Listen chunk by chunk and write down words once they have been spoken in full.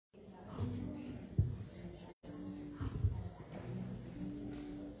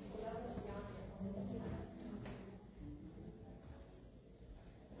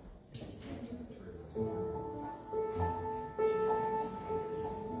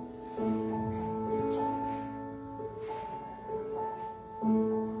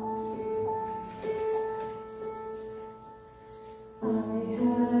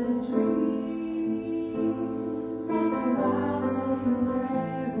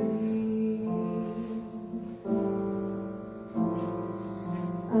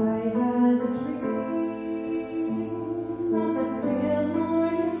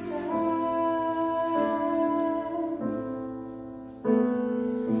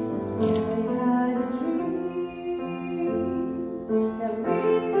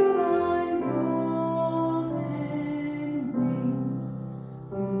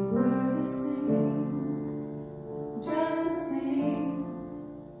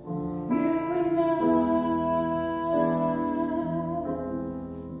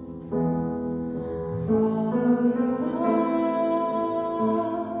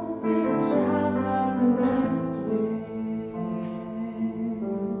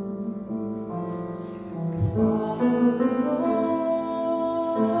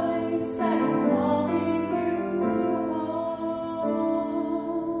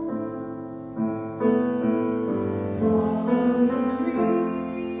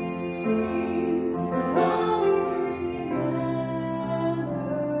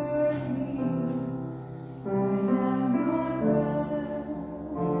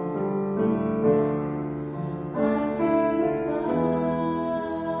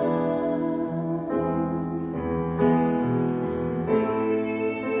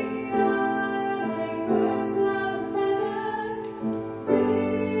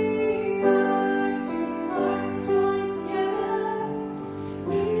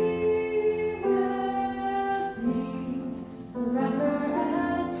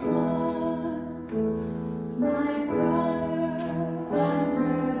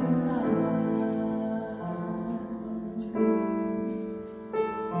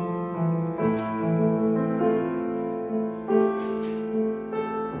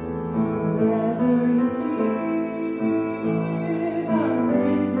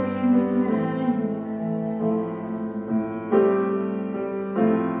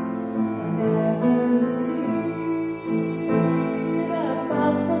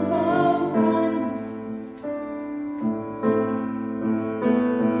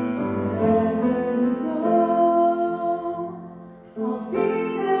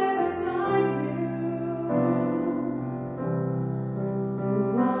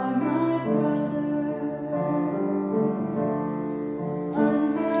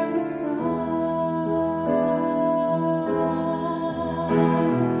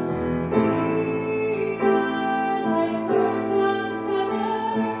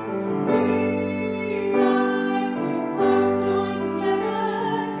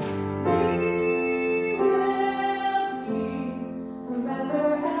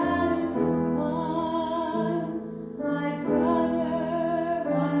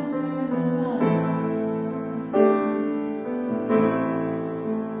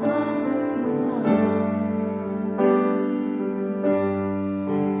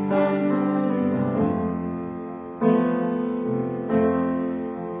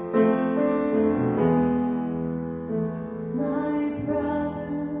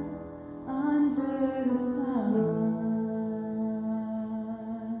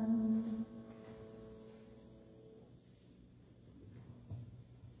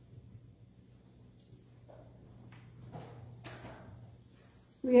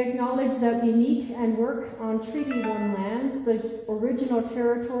We acknowledge that we meet and work on Treaty 1 lands, the original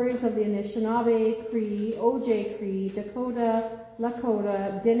territories of the Anishinaabe, Cree, Ojai Cree, Dakota,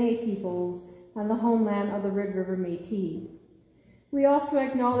 Lakota, Dene peoples, and the homeland of the Red River Métis. We also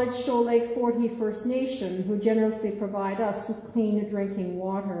acknowledge Shoal Lake 40 First Nation, who generously provide us with clean drinking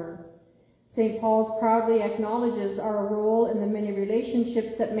water. St. Paul's proudly acknowledges our role in the many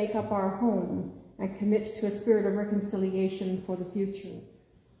relationships that make up our home and commit to a spirit of reconciliation for the future.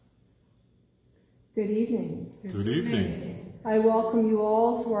 Good evening. Good evening. I welcome you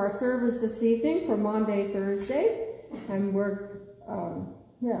all to our service this evening for Maundy, Thursday, and we're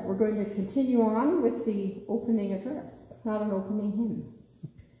going to continue on with the opening address, not an opening hymn.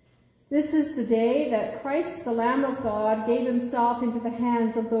 This is the day that Christ, the Lamb of God, gave himself into the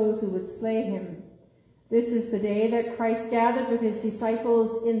hands of those who would slay him. This is the day that Christ gathered with his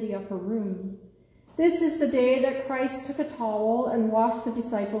disciples in the upper room. This is the day that Christ took a towel and washed the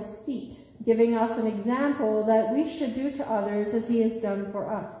disciples' feet, giving us an example that we should do to others as he has done for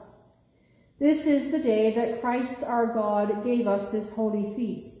us. This is the day that Christ our God gave us this holy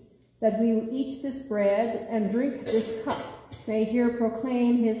feast, that we will eat this bread and drink this cup, may here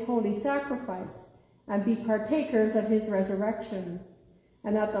proclaim his holy sacrifice, and be partakers of his resurrection,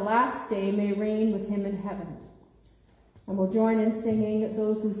 and at the last day may reign with him in heaven. And we'll join in singing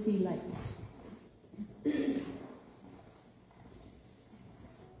Those Who See Light.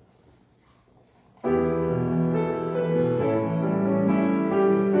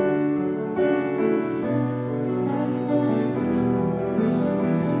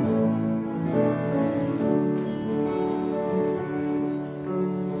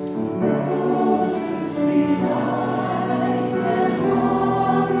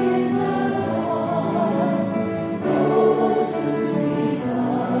 Those who see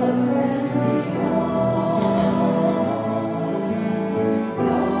light and see all.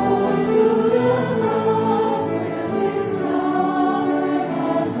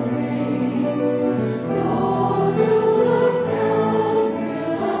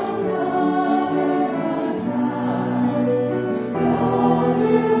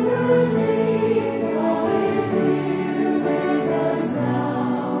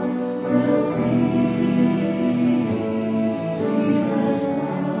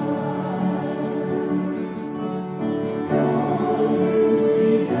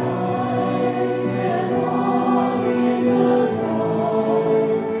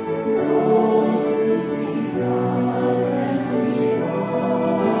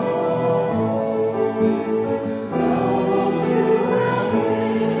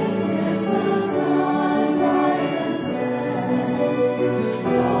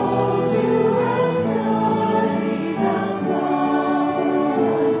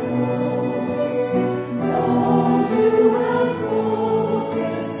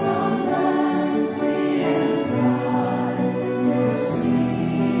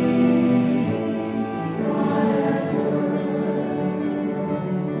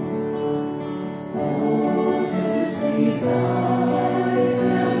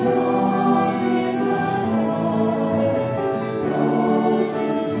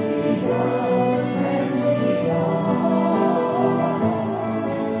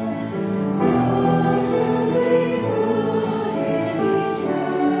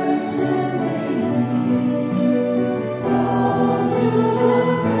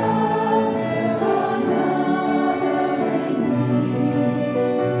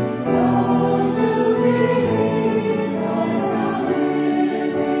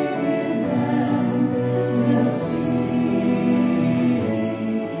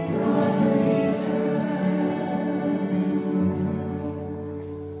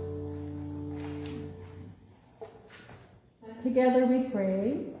 Together we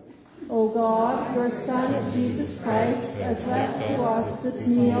pray. O God, your Son, Jesus Christ, has left to us this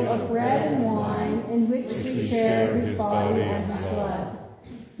meal of bread and wine in which we share his body and his blood.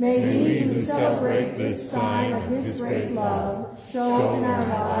 May we who celebrate this sign of his great love show in our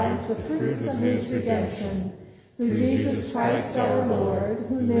lives the fruits of his redemption. Through Jesus Christ our Lord,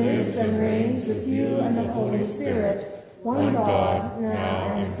 who lives and reigns with you and the Holy Spirit, one God,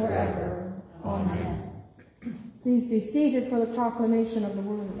 now and forever. Amen. Please be seated for the proclamation of the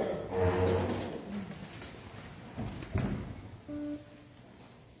word.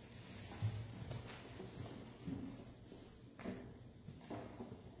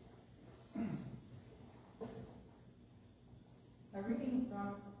 A reading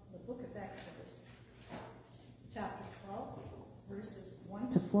from the book of Exodus, chapter 12, verses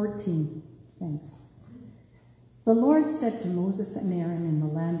 1 to 14. Thanks. The Lord said to Moses and Aaron in the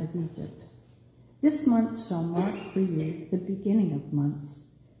land of Egypt, "This month shall mark for you the beginning of months.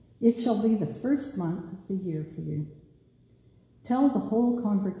 It shall be the first month of the year for you. Tell the whole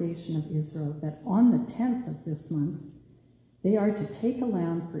congregation of Israel that on the 10th of this month they are to take a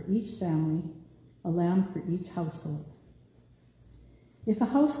lamb for each family, a lamb for each household. If a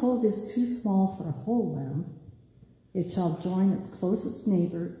household is too small for a whole lamb, it shall join its closest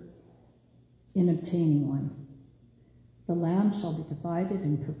neighbor in obtaining one. The lamb shall be divided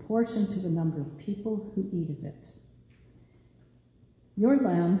in proportion to the number of people who eat of it. Your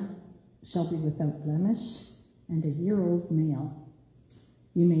lamb shall be without blemish and a year-old male.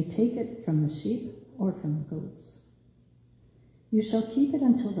 You may take it from the sheep or from the goats. You shall keep it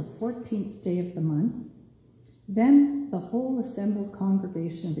until the 14th day of the month. Then the whole assembled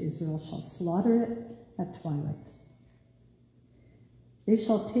congregation of Israel shall slaughter it at twilight. They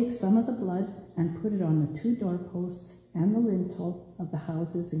shall take some of the blood and put it on the 2 doorposts and the lintel of the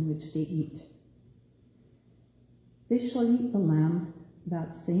houses in which they eat. They shall eat the lamb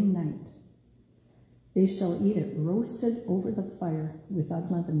that same night. They shall eat it roasted over the fire with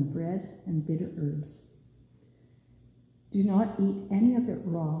unleavened bread and bitter herbs. Do not eat any of it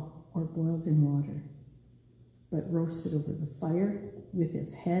raw or boiled in water, but roasted over the fire with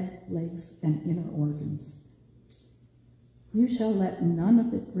its head, legs, and inner organs. You shall let none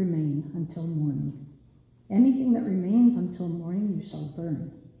of it remain until morning. Anything that remains until morning you shall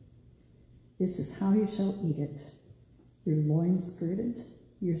burn. This is how you shall eat it: your loins girded,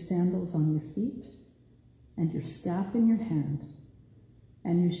 your sandals on your feet, and your staff in your hand,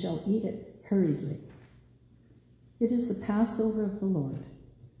 and you shall eat it hurriedly. It is the Passover of the Lord,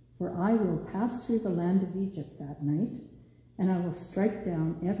 for I will pass through the land of Egypt that night, and I will strike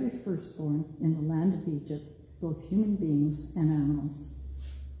down every firstborn in the land of Egypt, both human beings and animals.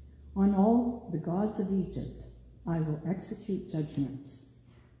 On all the gods of Egypt I will execute judgments.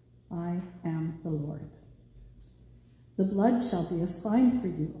 I am the Lord. The blood shall be a sign for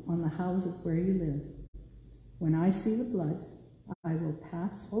you on the houses where you live. When I see the blood, I will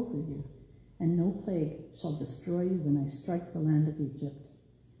pass over you, and no plague shall destroy you when I strike the land of Egypt.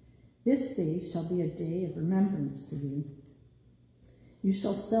 This day shall be a day of remembrance for you. You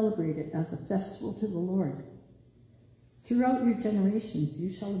shall celebrate it as a festival to the Lord. Throughout your generations you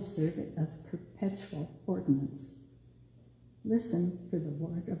shall observe it as a perpetual ordinance." Listen for the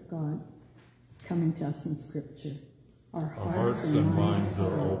word of God coming to us in Scripture. Our hearts and minds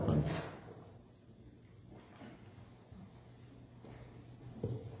are open.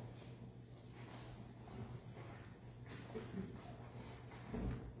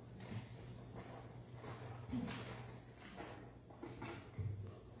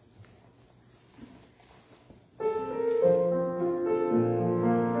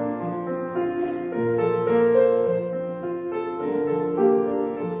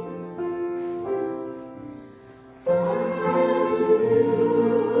 To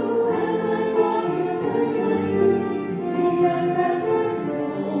you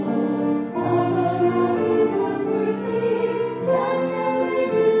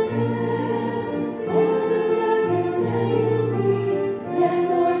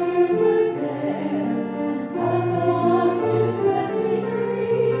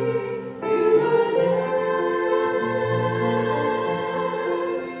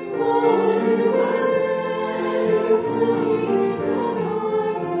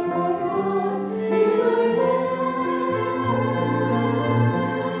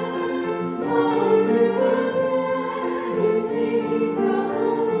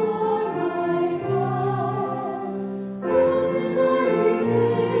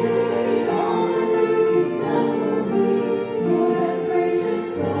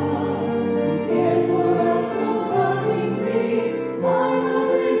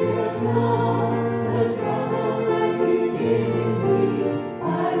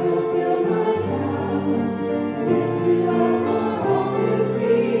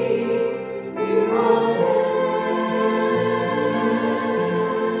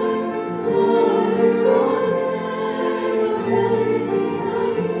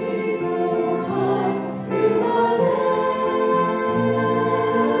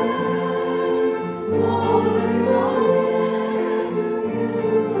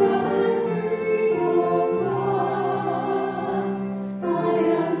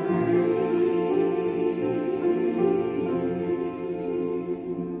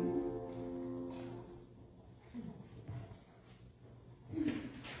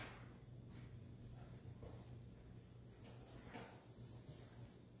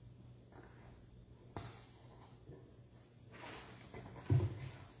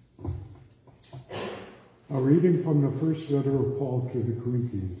A reading from the first letter of Paul to the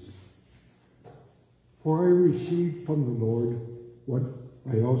Corinthians. For I received from the Lord what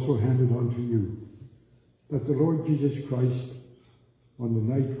I also handed on to you, that the Lord Jesus Christ, on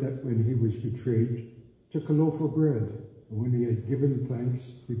the night that when he was betrayed, took a loaf of bread, and when he had given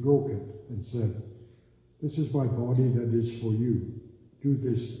thanks, he broke it and said, "This is my body that is for you. Do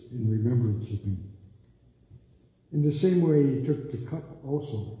this in remembrance of me." In the same way he took the cup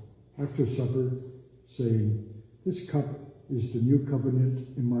also after supper, saying, "This cup is the new covenant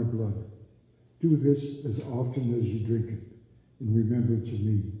in my blood. Do this as often as you drink it, in remembrance of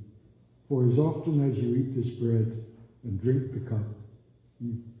me. For as often as you eat this bread and drink the cup,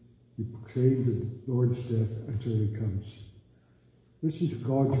 you proclaim the Lord's death until he comes." This is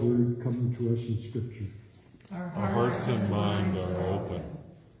God's word coming to us in Scripture. Our hearts and minds are open.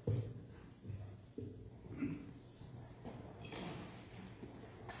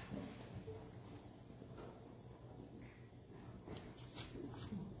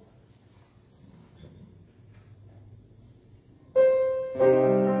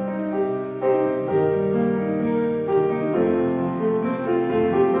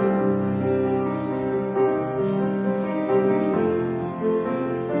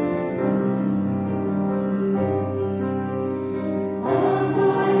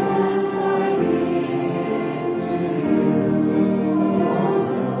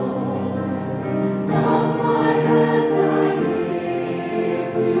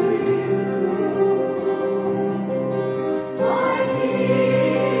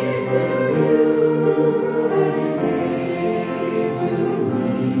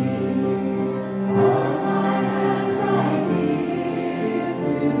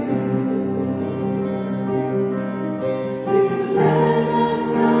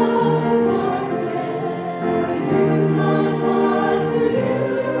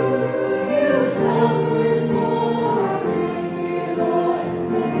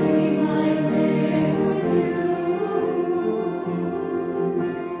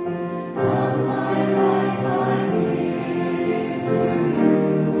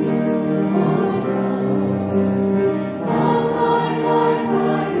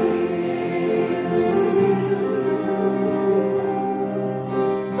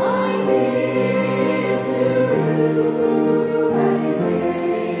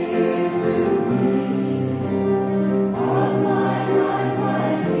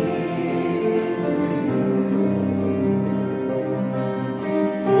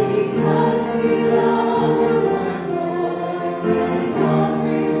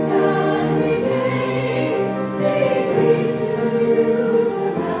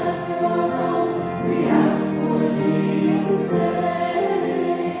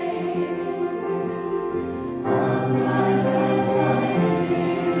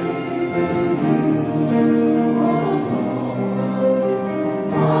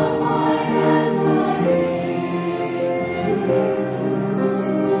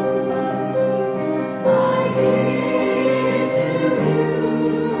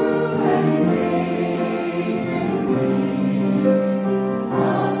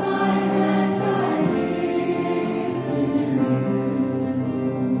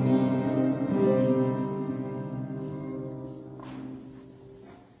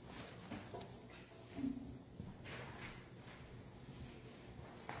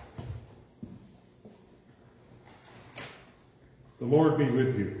 The Lord be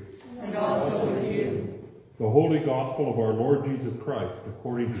with you. And also with you. The Holy Gospel of our Lord Jesus Christ,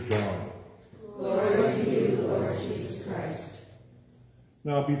 according to John. Glory to you, Lord Jesus Christ.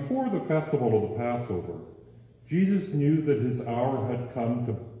 Now, before the festival of the Passover, Jesus knew that his hour had come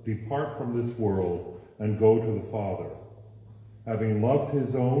to depart from this world and go to the Father. Having loved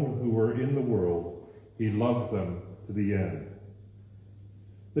his own who were in the world, he loved them to the end.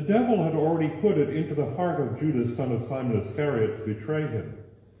 The devil had already put it into the heart of Judas, son of Simon Iscariot, to betray him.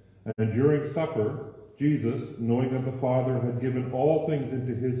 And during supper, Jesus, knowing that the Father had given all things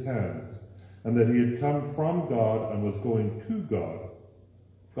into his hands, and that he had come from God and was going to God,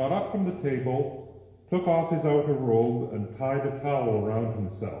 got up from the table, took off his outer robe, and tied a towel around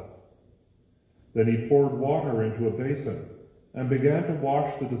himself. Then he poured water into a basin, and began to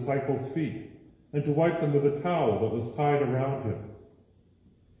wash the disciples' feet, and to wipe them with a towel that was tied around him.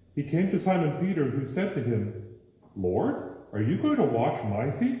 He came to Simon Peter, who said to him, "Lord, are you going to wash my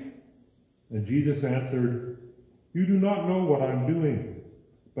feet?" And Jesus answered, "You do not know what I'm doing,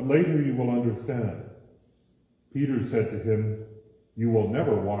 but later you will understand." Peter said to him, "You will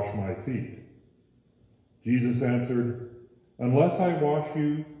never wash my feet." Jesus answered, "Unless I wash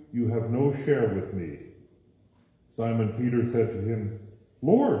you, you have no share with me." Simon Peter said to him,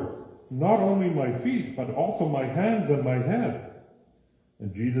 "Lord, not only my feet, but also my hands and my head.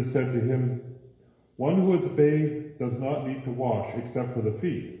 And Jesus said to him, one who is bathed does not need to wash except for the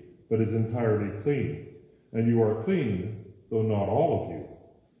feet, but is entirely clean. And you are clean, though not all of you.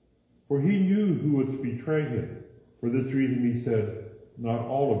 For he knew who was to betray him. For this reason he said, not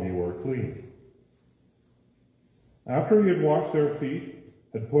all of you are clean. After he had washed their feet,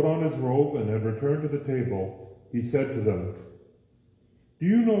 had put on his robe, and had returned to the table, he said to them, do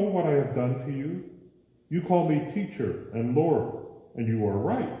you know what I have done to you? You call me teacher and Lord, and you are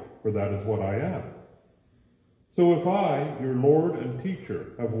right, for that is what I am. So if I, your Lord and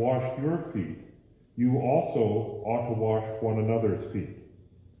teacher, have washed your feet, you also ought to wash one another's feet.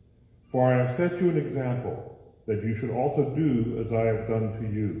 For I have set you an example, that you should also do as I have done to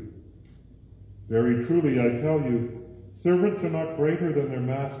you. Very truly I tell you, servants are not greater than their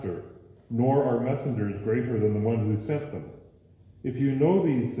master, nor are messengers greater than the one who sent them. If you know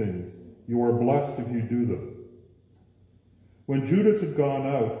these things, you are blessed if you do them. When Judas had gone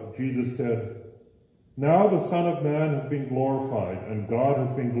out, Jesus said, now the Son of Man has been glorified, and God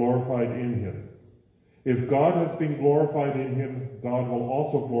has been glorified in him. If God has been glorified in him, God will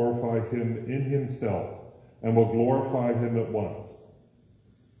also glorify him in himself, and will glorify him at once.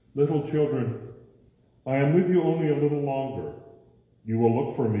 Little children, I am with you only a little longer. You will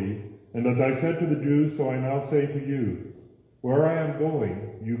look for me, and as I said to the Jews, so I now say to you, where I am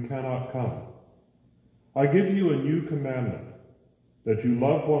going, you cannot come. I give you a new commandment, that you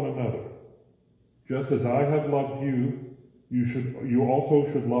love one another. Just as I have loved you, you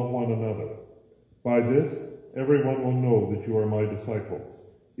also should love one another. By this, everyone will know that you are my disciples,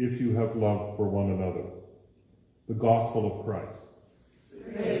 if you have love for one another. The Gospel of Christ.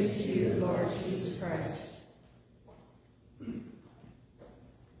 Praise to you, Lord Jesus Christ.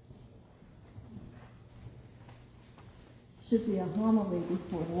 Should be a homily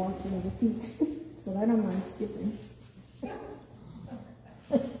before the washing of the feet, but I don't mind skipping.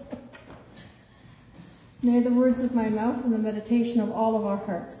 May the words of my mouth and the meditation of all of our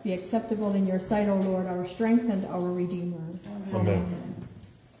hearts be acceptable in your sight, O Lord, our strength and our Redeemer. Amen.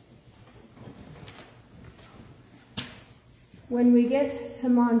 When we get to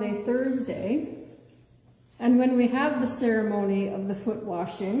Maundy Thursday, and when we have the ceremony of the foot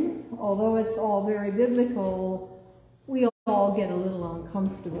washing, although it's all very biblical, we all get a little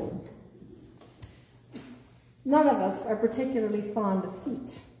uncomfortable. None of us are particularly fond of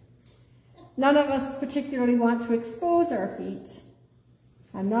feet. None of us particularly want to expose our feet,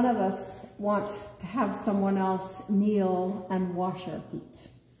 and none of us want to have someone else kneel and wash our feet.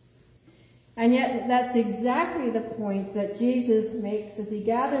 And yet that's exactly the point that Jesus makes as he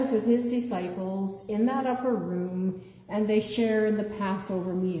gathers with his disciples in that upper room, and they share in the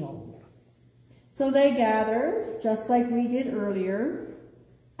Passover meal. So they gather, just like we did earlier,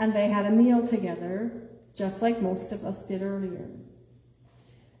 and they had a meal together, just like most of us did earlier.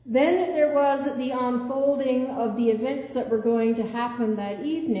 Then there was the unfolding of the events that were going to happen that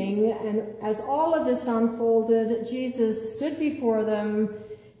evening, and as all of this unfolded, Jesus stood before them,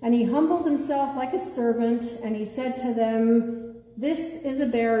 and he humbled himself like a servant, and he said to them, this is a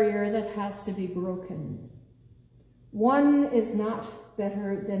barrier that has to be broken. One is not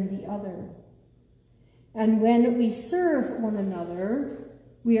better than the other. And when we serve one another,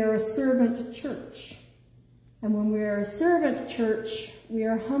 we are a servant church. And when we are a servant church, we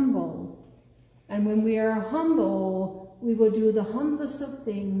are humble. And when we are humble, we will do the humblest of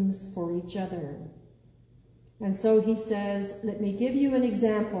things for each other. And so he says, let me give you an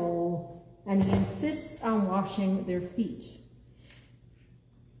example, and he insists on washing their feet.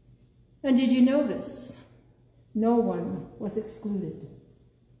 And did you notice? No one was excluded.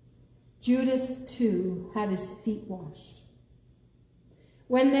 Judas, too, had his feet washed.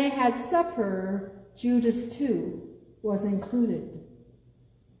 When they had supper, Judas, too, was included.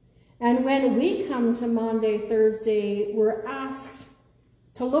 And when we come to Maundy Thursday, we're asked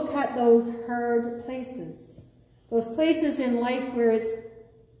to look at those hard places, those places in life where it's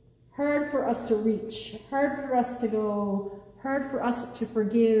hard for us to reach, hard for us to go, hard for us to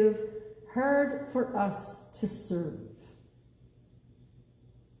forgive, hard for us to serve.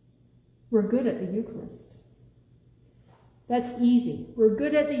 We're good at the Eucharist. That's easy. We're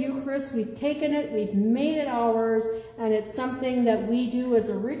good at the Eucharist. We've taken it, we've made it ours, and it's something that we do as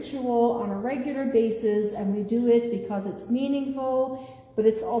a ritual on a regular basis, and we do it because it's meaningful, but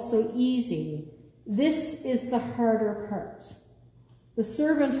it's also easy. This is the harder part. The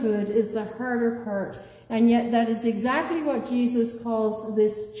servanthood is the harder part, and yet that is exactly what Jesus calls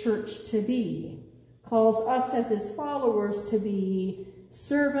this church to be, calls us as his followers to be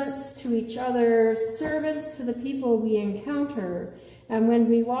servants to each other, servants to the people we encounter. And when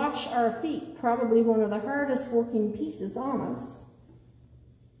we wash our feet, probably one of the hardest working pieces on us,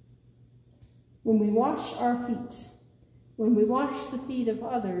 when we wash our feet, when we wash the feet of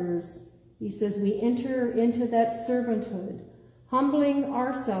others, he says we enter into that servanthood, humbling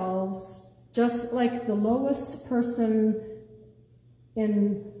ourselves just like the lowest person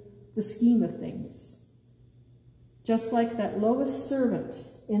in the scheme of things. Just like that lowest servant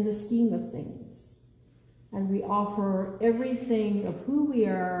in the scheme of things. And we offer everything of who we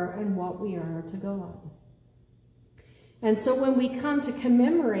are and what we are to God. And so when we come to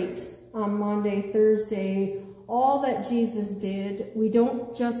commemorate on Maundy, Thursday, all that Jesus did, we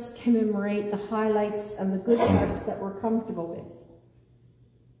don't just commemorate the highlights and the good parts that we're comfortable with.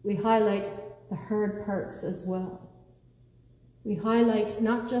 We highlight the hard parts as well. We highlight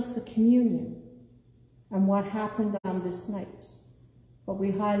not just the communion and what happened on this night, but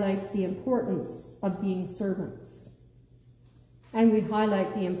we highlight the importance of being servants. And we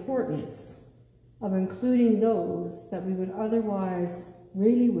highlight the importance of including those that we would otherwise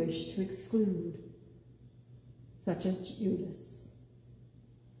really wish to exclude, such as Judas.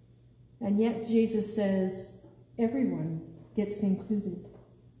 And yet Jesus says everyone gets included.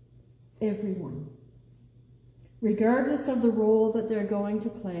 Everyone. Regardless of the role that they're going to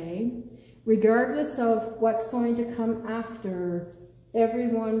play, regardless of what's going to come after,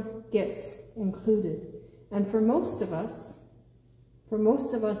 everyone gets included. And for most of us,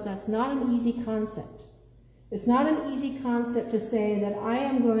 that's not an easy concept. It's not an easy concept to say that I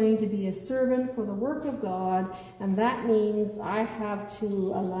am going to be a servant for the work of God, and that means I have to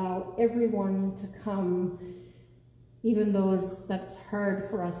allow everyone to come, even those that's hard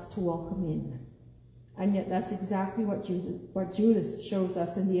for us to welcome in. And yet that's exactly what Judas shows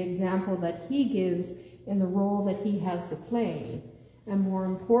us in the example that he gives in the role that he has to play. And more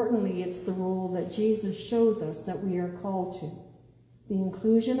importantly, it's the role that Jesus shows us that we are called to. The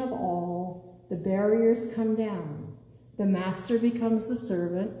inclusion of all, the barriers come down, the master becomes the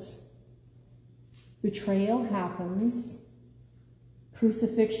servant, betrayal happens,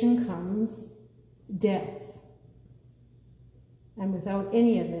 crucifixion comes, death. And without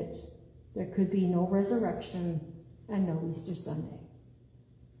any of it, there could be no resurrection and no Easter Sunday.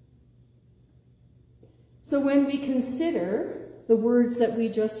 So when we consider the words that we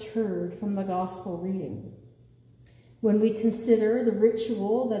just heard from the gospel reading, when we consider the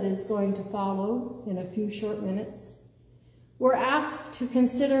ritual that is going to follow in a few short minutes, we're asked to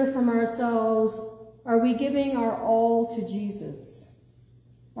consider from ourselves, are we giving our all to Jesus?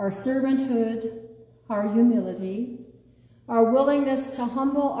 Our servanthood, our humility, our willingness to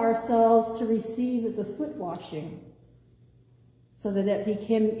humble ourselves to receive the foot washing so that it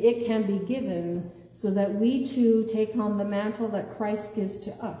can be given so that we too take on the mantle that Christ gives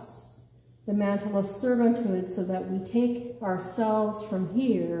to us, the mantle of servanthood, so that we take ourselves from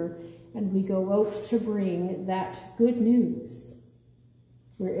here and we go out to bring that good news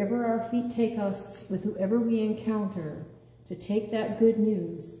wherever our feet take us, with whoever we encounter, to take that good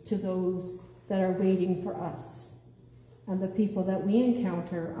news to those that are waiting for us. And the people that we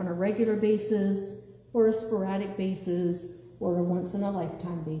encounter on a regular basis, or a sporadic basis, or a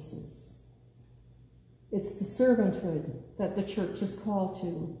once-in-a-lifetime basis. It's the servanthood that the church is called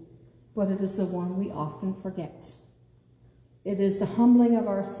to, but it is the one we often forget. It is the humbling of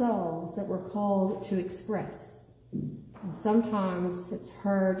ourselves that we're called to express. And sometimes it's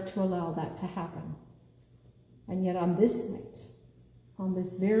hard to allow that to happen. And yet on this night, on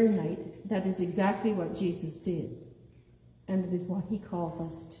this very night, that is exactly what Jesus did. And it is what he calls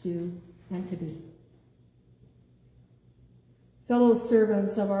us to do and to be. Fellow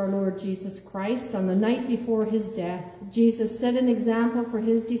servants of our Lord Jesus Christ, on the night before his death, Jesus set an example for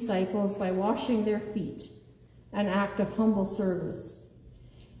his disciples by washing their feet, an act of humble service.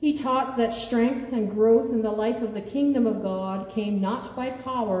 He taught that strength and growth in the life of the kingdom of God came not by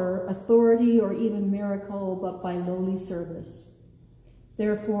power, authority, or even miracle, but by lowly service.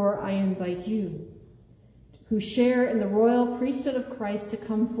 Therefore, I invite you, who share in the royal priesthood of Christ, to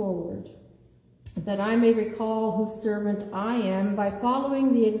come forward, that I may recall whose servant I am by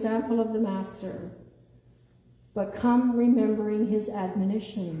following the example of the Master. But come remembering his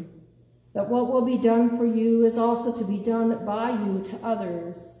admonition, that what will be done for you is also to be done by you to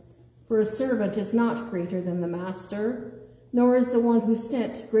others. For a servant is not greater than the master, nor is the one who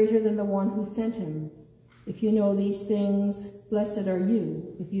sent greater than the one who sent him. If you know these things, blessed are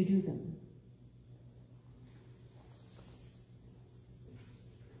you if you do them.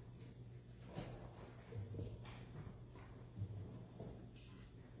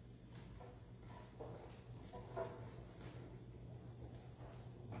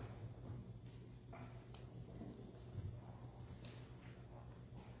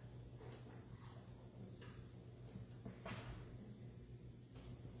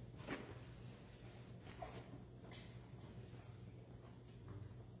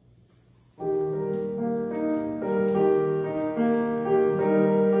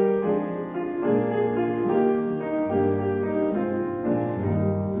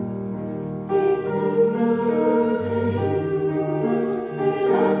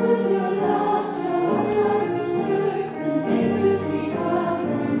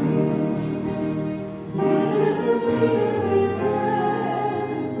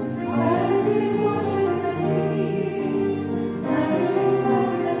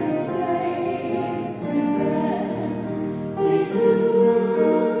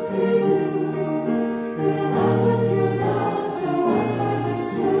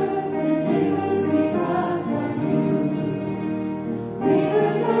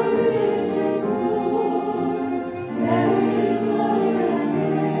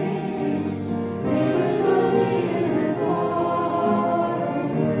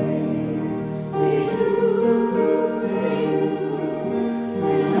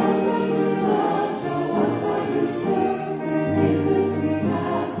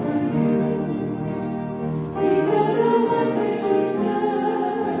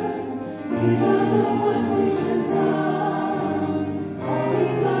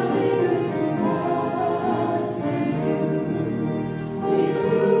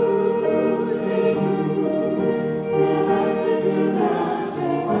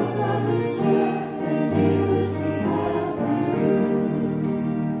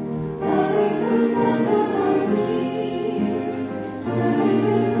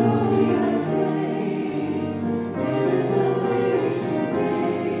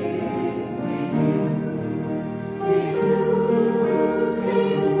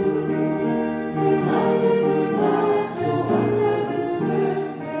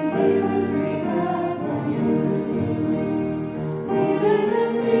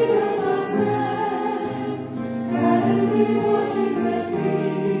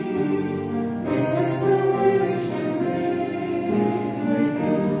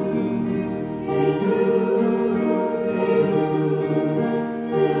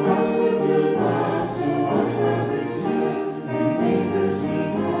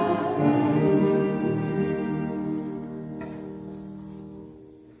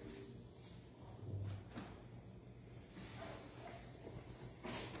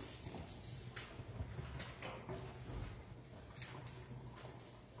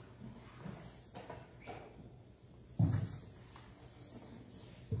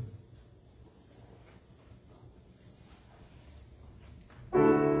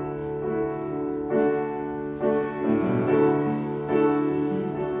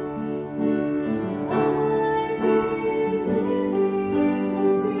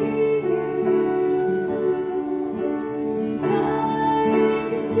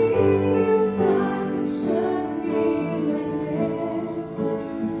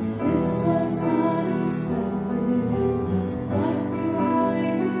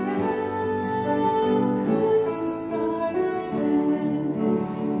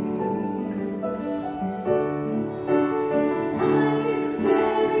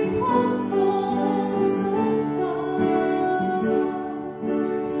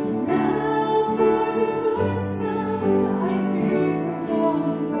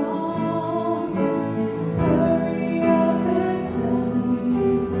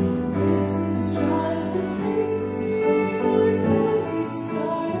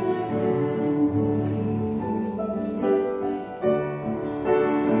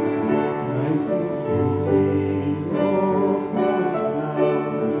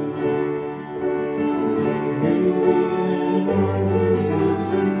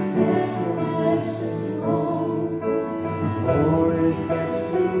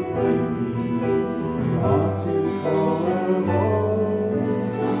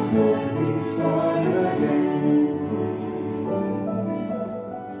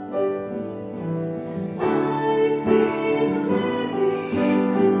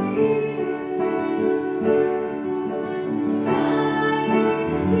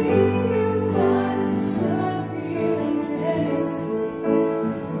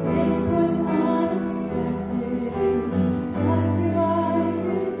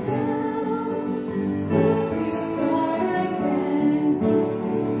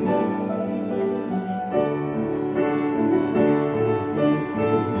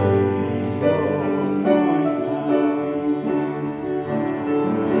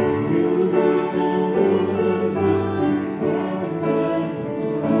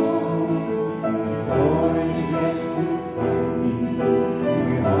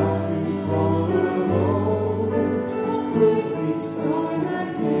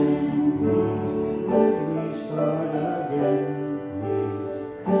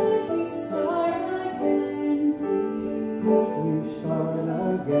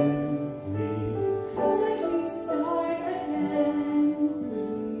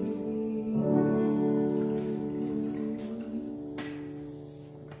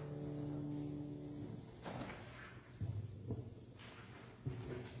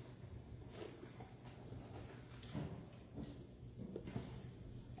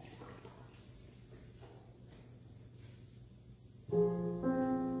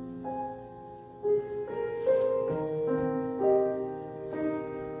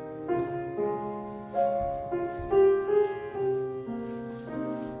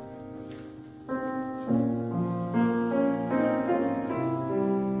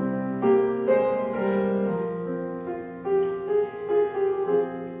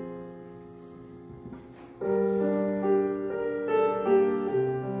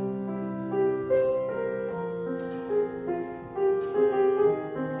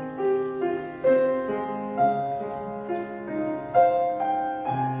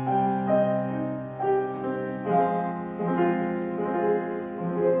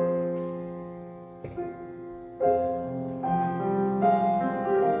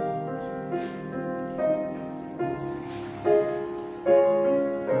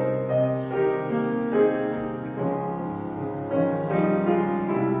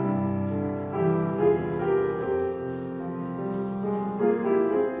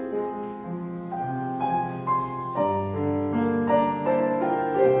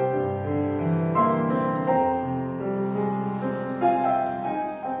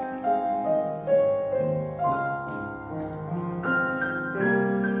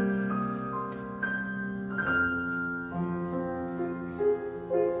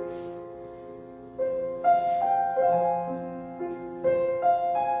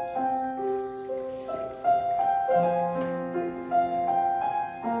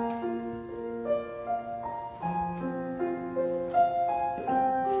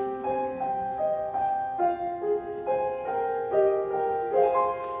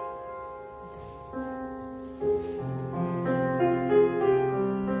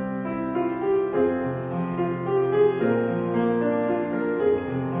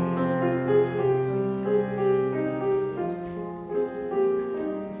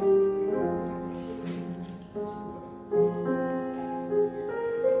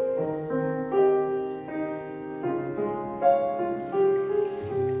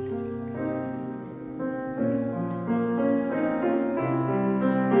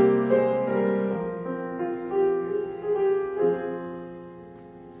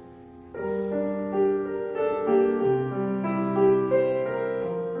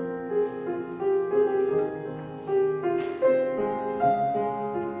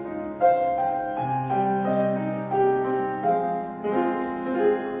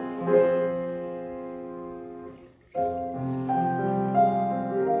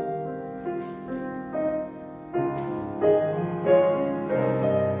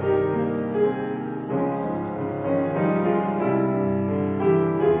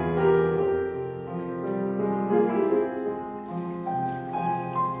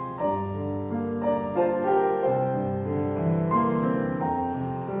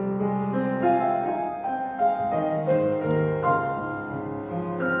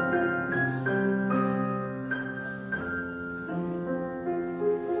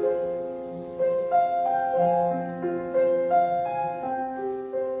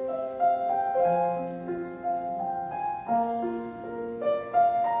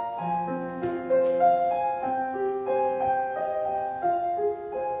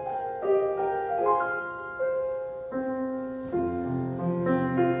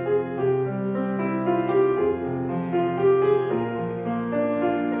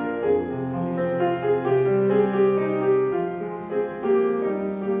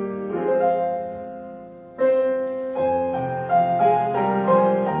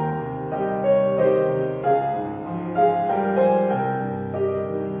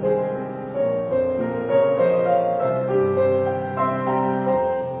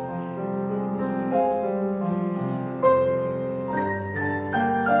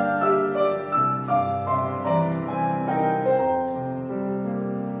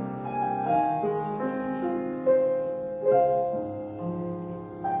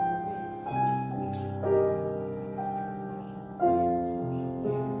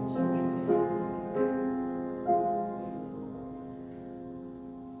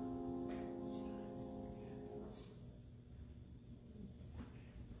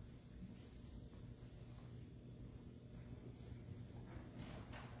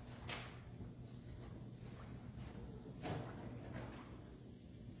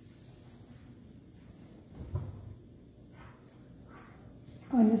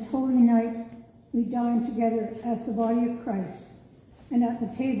 On this holy night, we dine together as the body of Christ, and at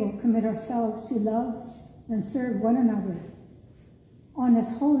the table commit ourselves to love and serve one another. On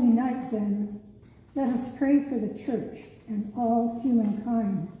this holy night, then, let us pray for the church and all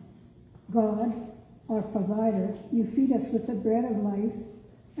humankind. God, our provider, you feed us with the bread of life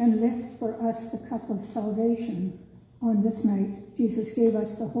and lift for us the cup of salvation. On this night, Jesus gave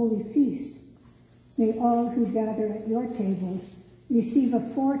us the holy feast. May all who gather at your table receive a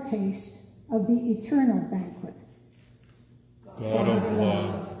foretaste of the eternal banquet. God of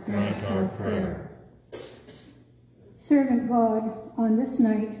love, grant our prayer. Servant God, on this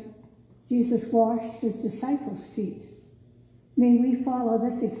night, Jesus washed his disciples' feet. May we follow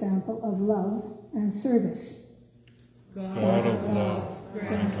this example of love and service. God of love,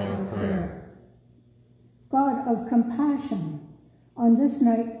 grant our prayer. God of compassion, on this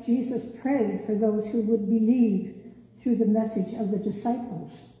night Jesus prayed for those who would believe through the message of the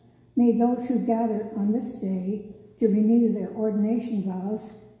disciples. May those who gather on this day to renew their ordination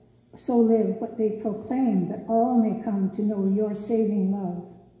vows so live what they proclaim, that all may come to know your saving love.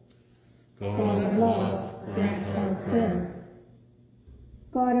 God of love, grant our prayer.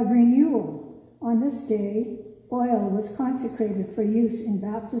 God of renewal, on this day oil was consecrated for use in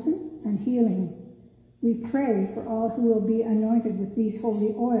baptism and healing. We pray for all who will be anointed with these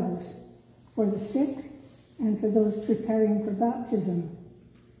holy oils, for the sick and for those preparing for baptism.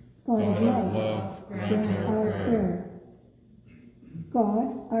 God of love, grant our prayer.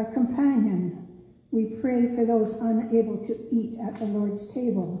 God, our companion, we pray for those unable to eat at the Lord's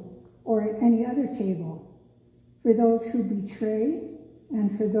table or at any other table, for those who betray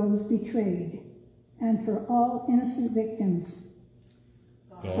and for those betrayed, and for all innocent victims.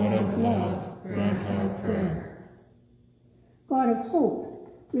 God of love, grant our prayer. God of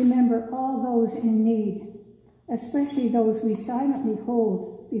hope, remember all those in need, especially those we silently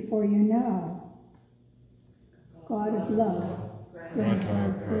hold before you now. God of love, grant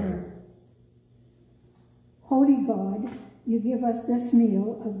our prayer. Holy God, you give us this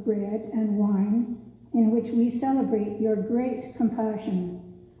meal of bread and wine in which we celebrate your great compassion.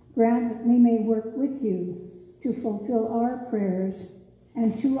 Grant that we may work with you to fulfill our prayers,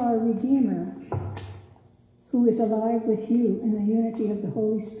 and to our Redeemer, who is alive with you in the unity of the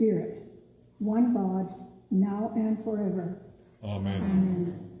Holy Spirit, one God, now and forever. Amen.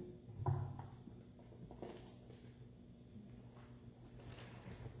 Amen.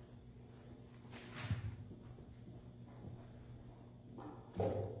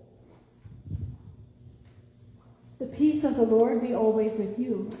 The peace of the Lord be always with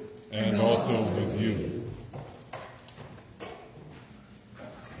you. And also with you.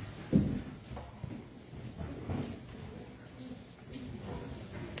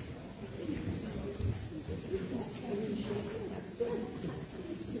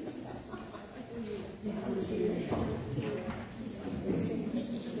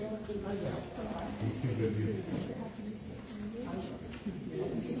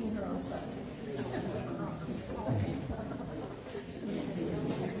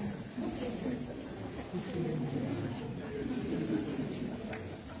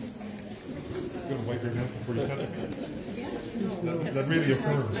 Going to wipe your hands before you cut it? That really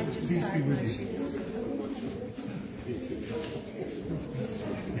affirms. Peace be with you.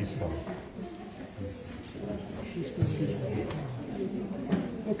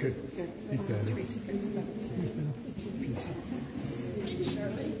 Okay. Peace, Daddy.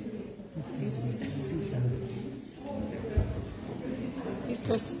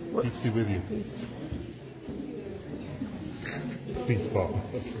 Peace. Peace be with you. Peace, Bob.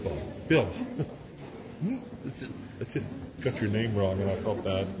 That's Bob. Bill. I just got your name wrong and I felt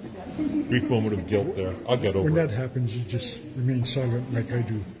bad. Brief moment of guilt there. I'll get over it. When that happens, you just remain silent like I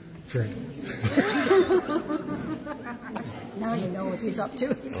do, Fred. Now you know what he's up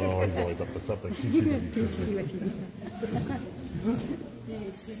to. Oh, he's always up to something. Peace be with you.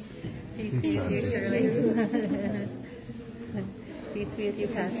 Peace be with you, Shirley. Peace be with you,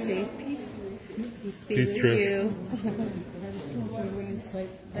 Pasty. Peace be Peace, with Trish. you.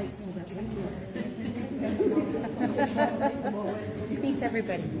 Peace,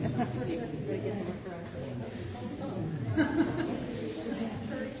 everybody.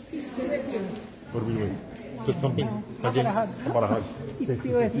 Peace be with you. What are we doing? Just something? Hugging? How about a hug? Peace be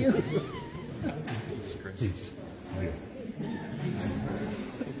with you. Peace. Yeah.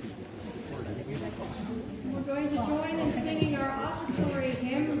 We're going to join in singing our offertory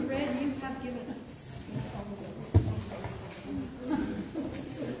hymn, Bread You Have Given Us.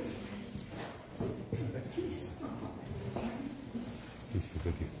 Peace be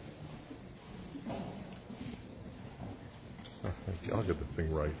with you. Oh, thank you. I'll get the finger.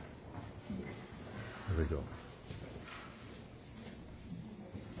 everything right. There we go.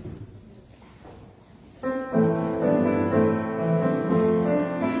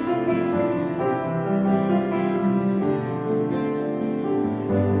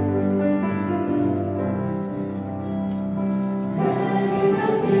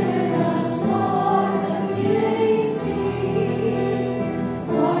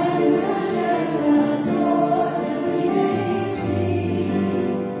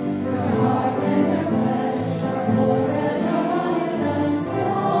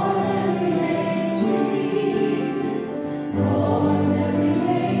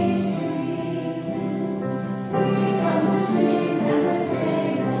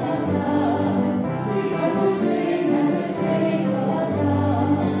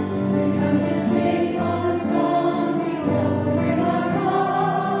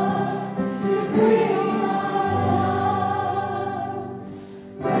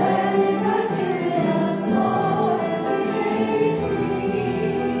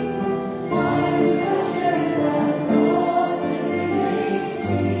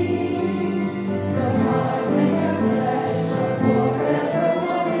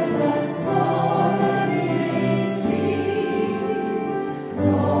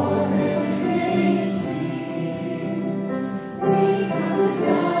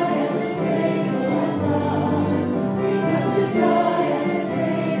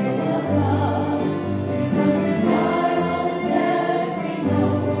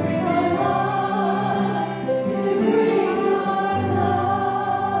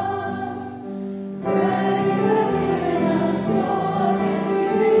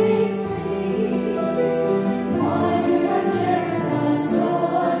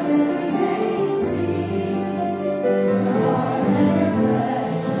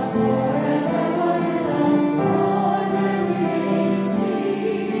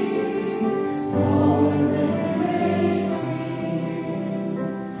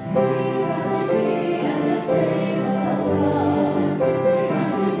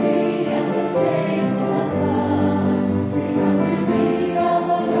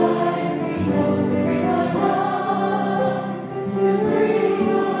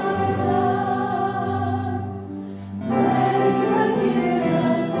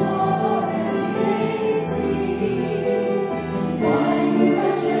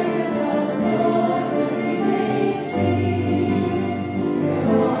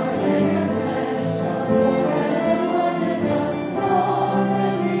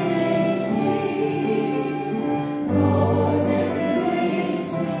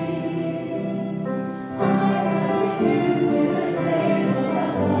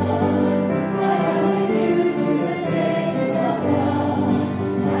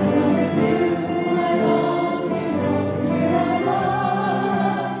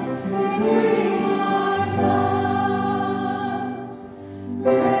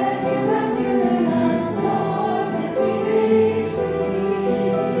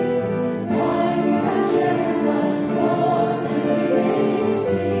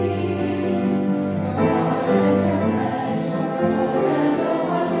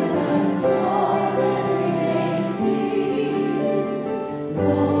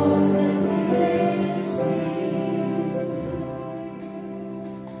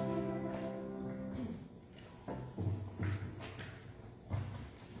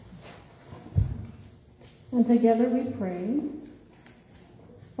 And together we pray.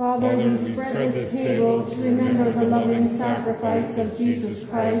 Father, we spread this table to remember the loving sacrifice of Jesus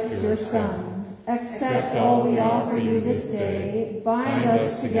Christ, your Son. Accept all we offer you this day. Bind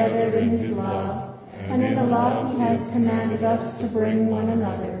us together in his love, and in the love he has commanded us to bring one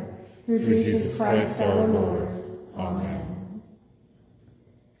another. Through Jesus Christ our Lord. Amen.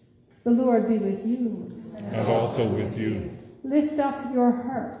 The Lord be with you. And also with you. Lift up your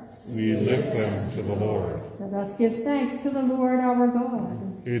hearts. We lift them to the Lord. Let us give thanks to the Lord our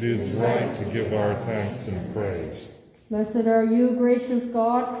God. It is right to give our thanks and praise. Blessed are you, gracious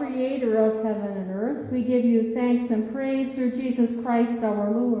God, creator of heaven and earth. We give you thanks and praise through Jesus Christ our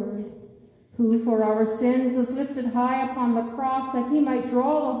Lord, who for our sins was lifted high upon the cross that he might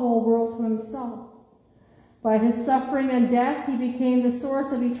draw the whole world to himself. By his suffering and death, he became the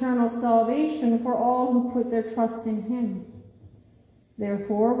source of eternal salvation for all who put their trust in him.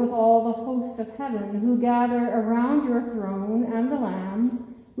 Therefore, with all the host of heaven who gather around your throne and the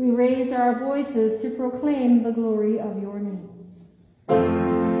Lamb, we raise our voices to proclaim the glory of your name.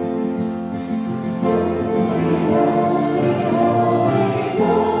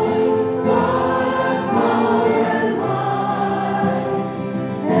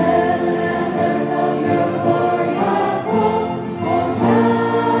 Heaven and earth of your glory are full. Hosanna.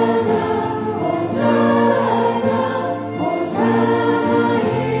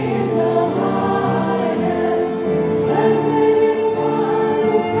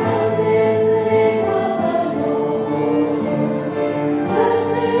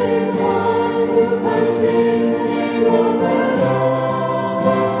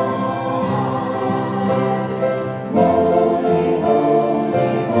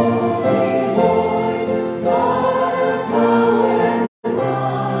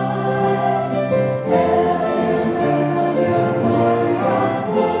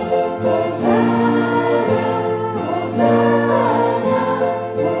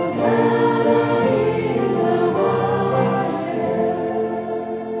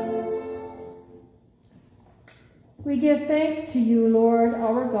 We give thanks to you, Lord,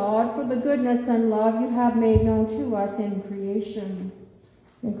 our God, for the goodness and love you have made known to us in creation,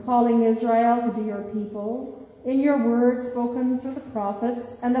 in calling Israel to be your people, in your word spoken through the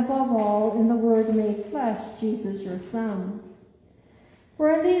prophets, and above all, in the word made flesh, Jesus your Son.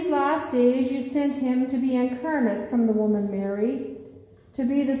 For in these last days you sent him to be incarnate from the woman Mary, to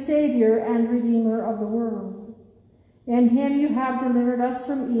be the Savior and Redeemer of the world. In him you have delivered us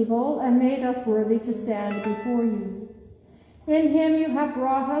from evil and made us worthy to stand before you. In him you have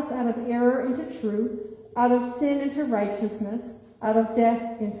brought us out of error into truth, out of sin into righteousness, out of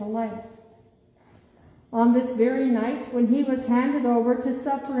death into life. On this very night, when he was handed over to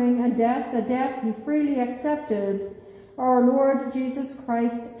suffering and death, a death he freely accepted, our Lord Jesus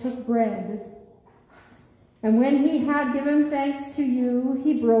Christ took bread. And when he had given thanks to you,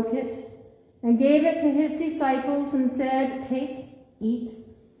 he broke it and gave it to his disciples and said, "Take, eat.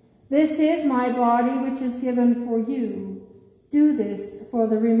 This is my body which is given for you. Do this for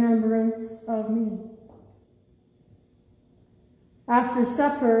the remembrance of me." After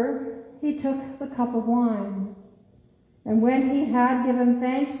supper, he took the cup of wine. And when he had given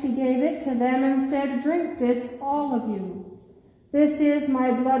thanks, he gave it to them and said, "Drink this, all of you. This is my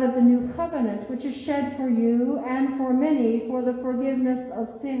blood of the new covenant, which is shed for you and for many for the forgiveness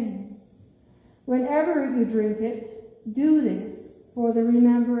of sins. Whenever you drink it, do this for the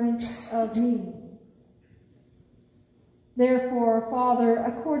remembrance of me." Therefore, Father,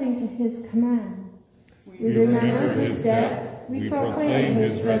 according to his command, we remember his death, we proclaim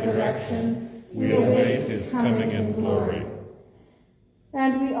his resurrection, we await his coming in glory.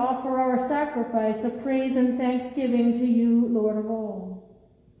 And we offer our sacrifice of praise and thanksgiving to you, Lord of all,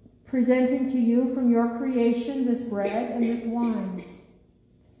 presenting to you from your creation this bread and this wine.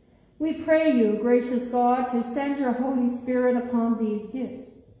 We pray you, gracious God, to send your Holy Spirit upon these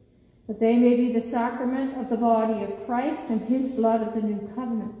gifts, that they may be the sacrament of the body of Christ and his blood of the new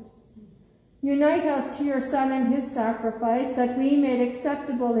covenant. Unite us to your Son and his sacrifice, that we, made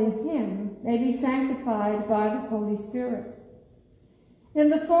acceptable in him, may be sanctified by the Holy Spirit. In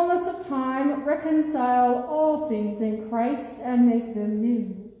the fullness of time, reconcile all things in Christ and make them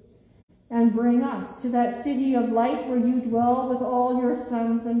new, and bring us to that city of light where you dwell with all your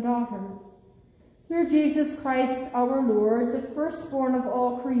sons and daughters. Through Jesus Christ our Lord, the firstborn of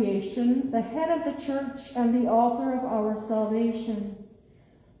all creation, the head of the church and the author of our salvation,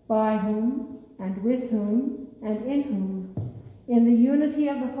 by whom, and with whom, and in whom, in the unity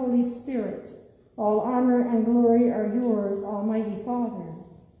of the Holy Spirit, all honor and glory are yours, Almighty Father,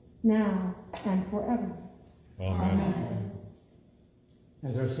 now and forever. Amen.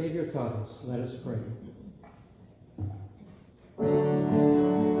 As our Savior taught us, let us pray.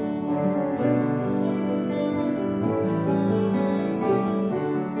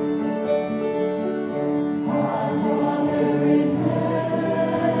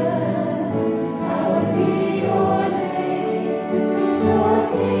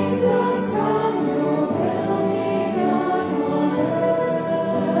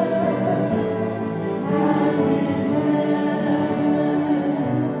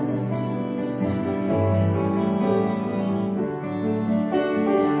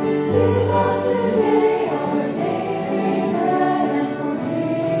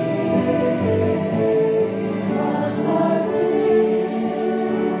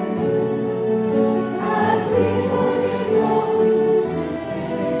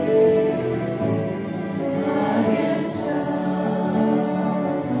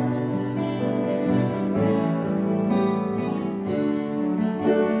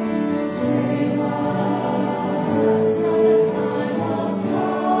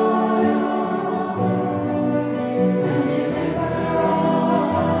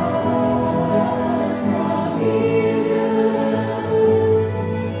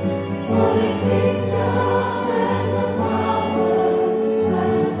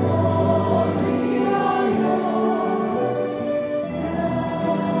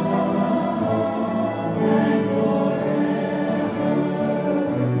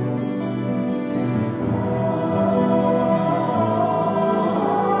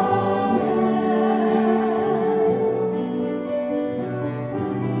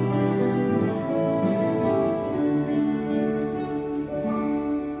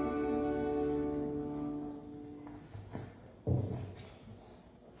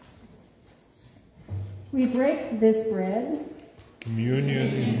 We break this bread, Communion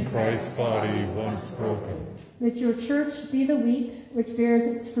in Christ's body once broken. that your church be the wheat which bears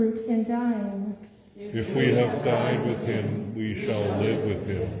its fruit in dying. If we have died with him, we shall live with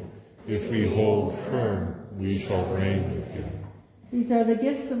him. If we hold firm, we shall reign with him. These are the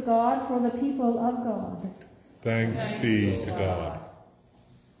gifts of God for the people of God. Thanks be to God.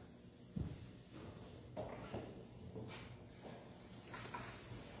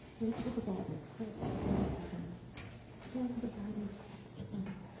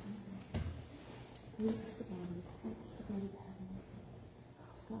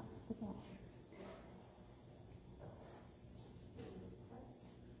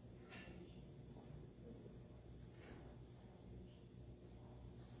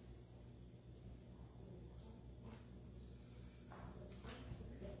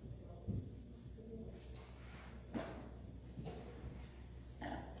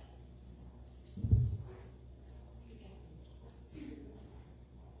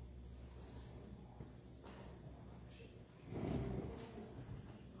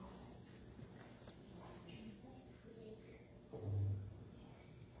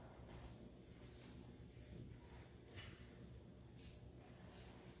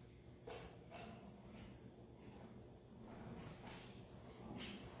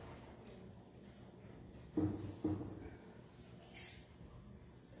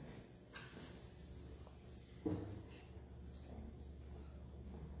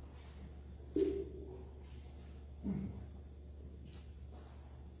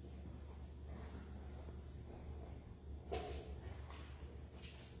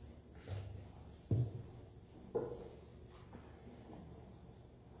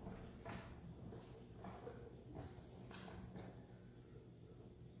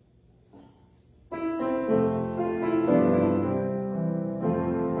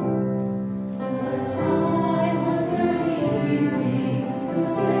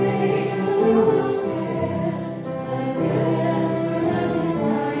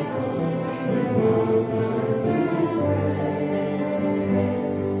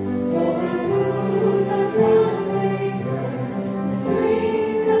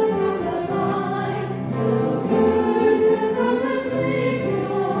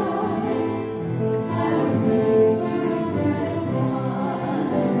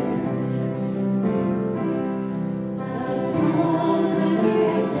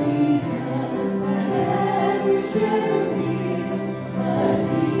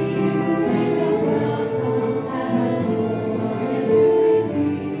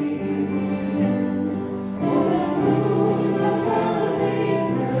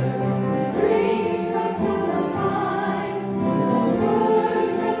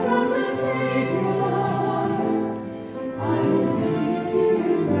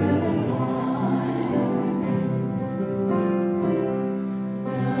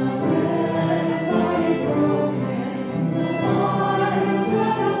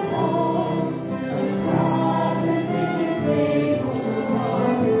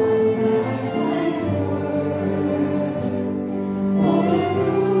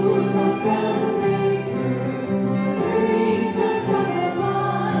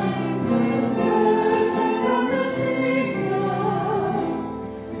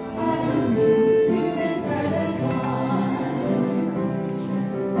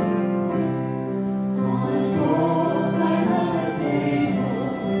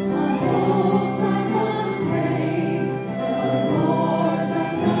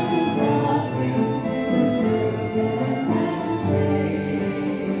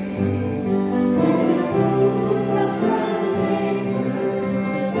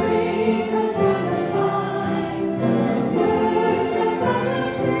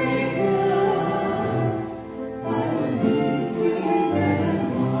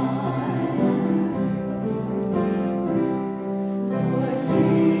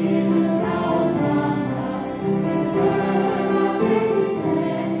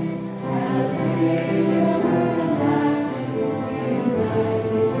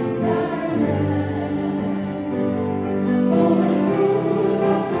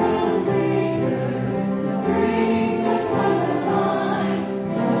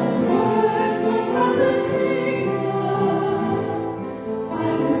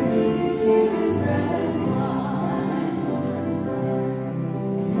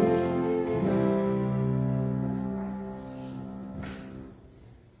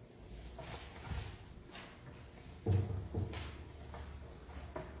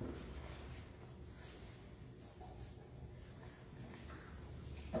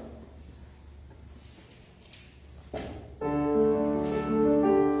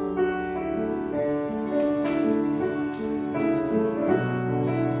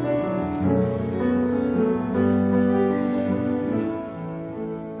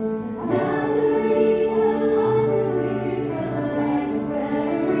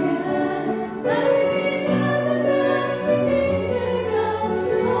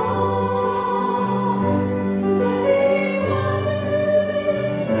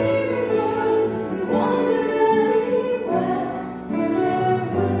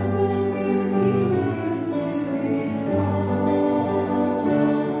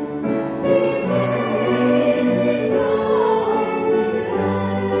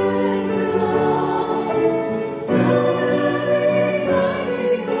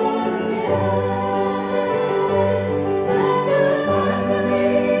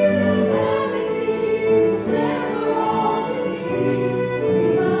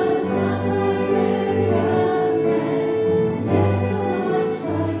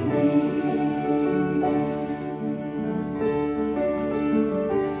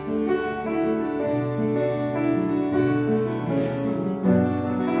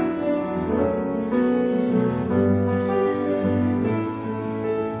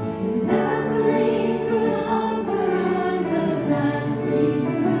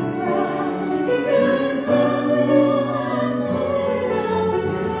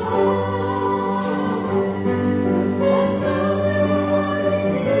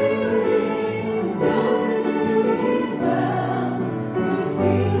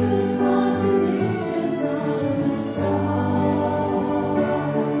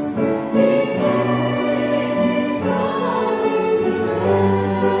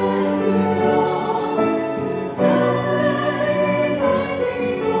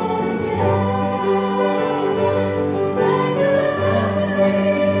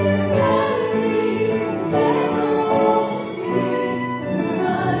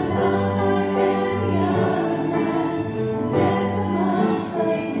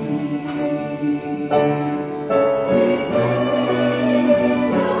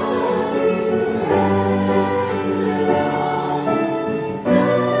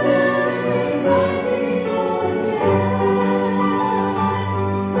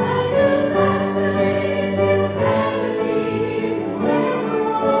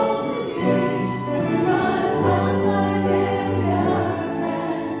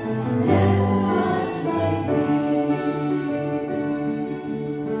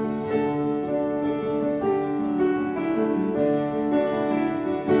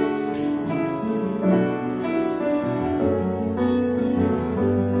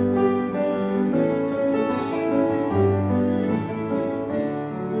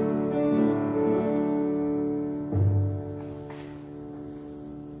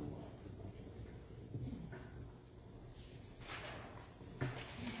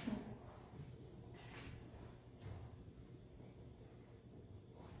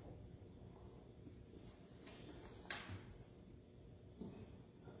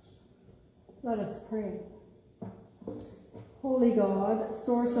 Let us pray. Holy God,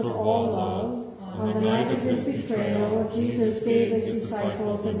 source of all love, on the night of his betrayal, Jesus gave his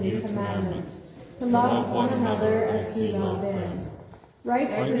disciples a new commandment, to love one another as he loved them. Write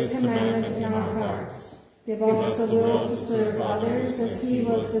this commandment in our hearts. Give us the will to serve others as he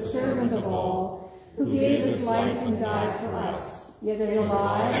was the servant of all, who gave his life and died for us, yet is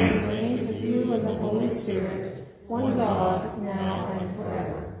alive and reigns with you and the Holy Spirit, one God, now and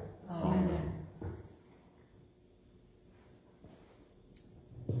forever. Amen.